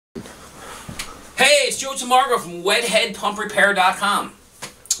Hey, it's Joe Tamargo from WetHeadPumpRepair.com.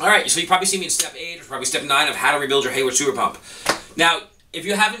 Alright, so you probably see me in step 8 or probably step 9 of how to rebuild your Hayward Super Pump. Now, if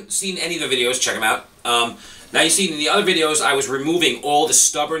you haven't seen any of the videos, check them out. Now you've seen in the other videos I was removing all the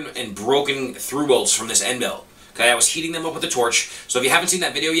stubborn and broken through bolts from this end mill. Okay, I was heating them up with a torch. So if you haven't seen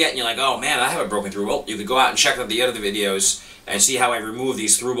that video yet and you're like, oh man, I have a broken through bolt, you could go out and check out the other videos and see how I remove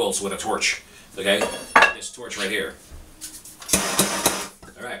these through bolts with a torch. Okay, this torch right here.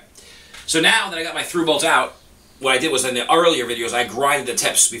 Alright. So now that I got my through bolts out, what I did was in the earlier videos, I grinded the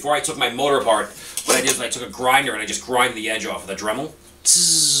tips. Before I took my motor apart, what I did was I took a grinder and I just grinded the edge off with a Dremel.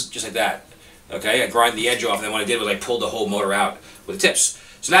 Just like that. Okay, I grinded the edge off, and then what I did was I pulled the whole motor out with the tips.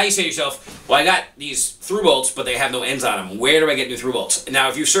 So now you say to yourself, well, I got these through bolts, but they have no ends on them. Where do I get new through bolts? Now,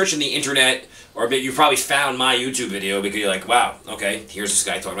 if you search in the internet, or you've probably found my YouTube video because you're like, wow, okay, here's this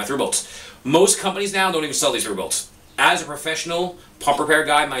guy talking about through bolts. Most companies now don't even sell these through bolts. As a professional pump repair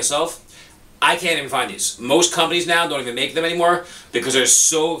guy myself, I can't even find these. Most companies now don't even make them anymore because there's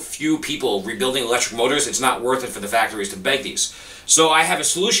so few people rebuilding electric motors, it's not worth it for the factories to make these. So I have a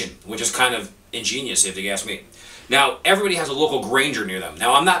solution, which is kind of ingenious if you ask me. Now, everybody has a local Grainger near them.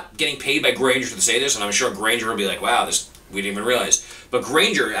 Now, I'm not getting paid by Grainger to say this, and I'm sure Grainger will be like, wow, this we didn't even realize. But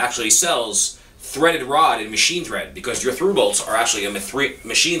Grainger actually sells threaded rod and machine thread because your through bolts are actually a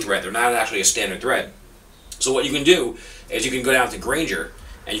machine thread. They're not actually a standard thread. So what you can do is you can go down to Grainger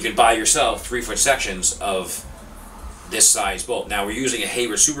and you can buy yourself 3-foot sections of this size bolt. Now we're using a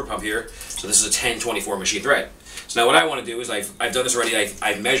Hayward Super Pump here, so this is a 1024 machine thread. So now what I want to do is I've done this already.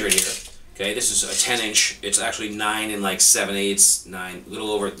 I've measured here. Okay, this is a 10-inch. It's actually 9 and like 7/8, 9, a little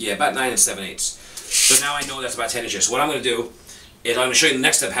over, yeah, about 9 and 7/8. So now I know that's about 10 inches. So what I'm going to do is I'm going to show you the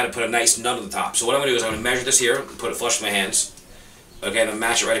next step how to put a nice nut on the top. So what I'm going to do is I'm going to measure this here, and put it flush with my hands. Okay, I'm going to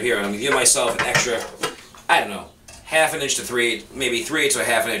match it right up here, and I'm going to give myself an extra, I don't know, 1/2 inch to 3/8, maybe 3/8 to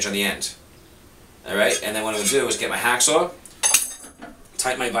 1/2 inch on the end. Alright, and then what I'm going to do is get my hacksaw,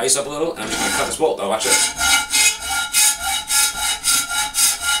 tighten my vise up a little, and I'm just going to cut this bolt. Oh, watch this.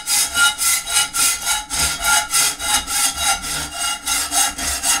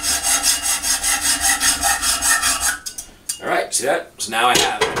 Alright, see that? So now I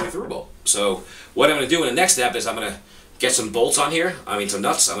have my through bolt. So what I'm going to do in the next step is I'm going to get some bolts on here, some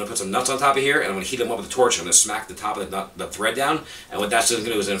nuts. I'm going to put some nuts on top of here, and I'm going to heat them up with a torch. I'm going to smack the top of the thread down, and what that's going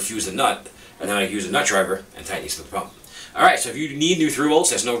to do is infuse the nut, and then I use a nut driver and tighten these to the pump. Alright, so if you need new through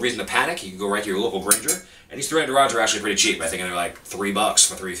bolts, there's no reason to panic. You can go right to your local Grainger, and these threaded rods are actually pretty cheap. I think they're like $3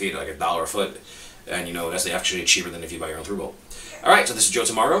 for 3 feet, like $1 a foot, and you know, that's actually cheaper than if you buy your own through bolt. Alright, so this is Joe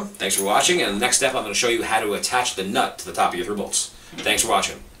Tamargo. Thanks for watching, and the next step I'm going to show you how to attach the nut to the top of your through bolts. Thanks for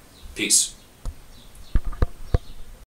watching. Peace.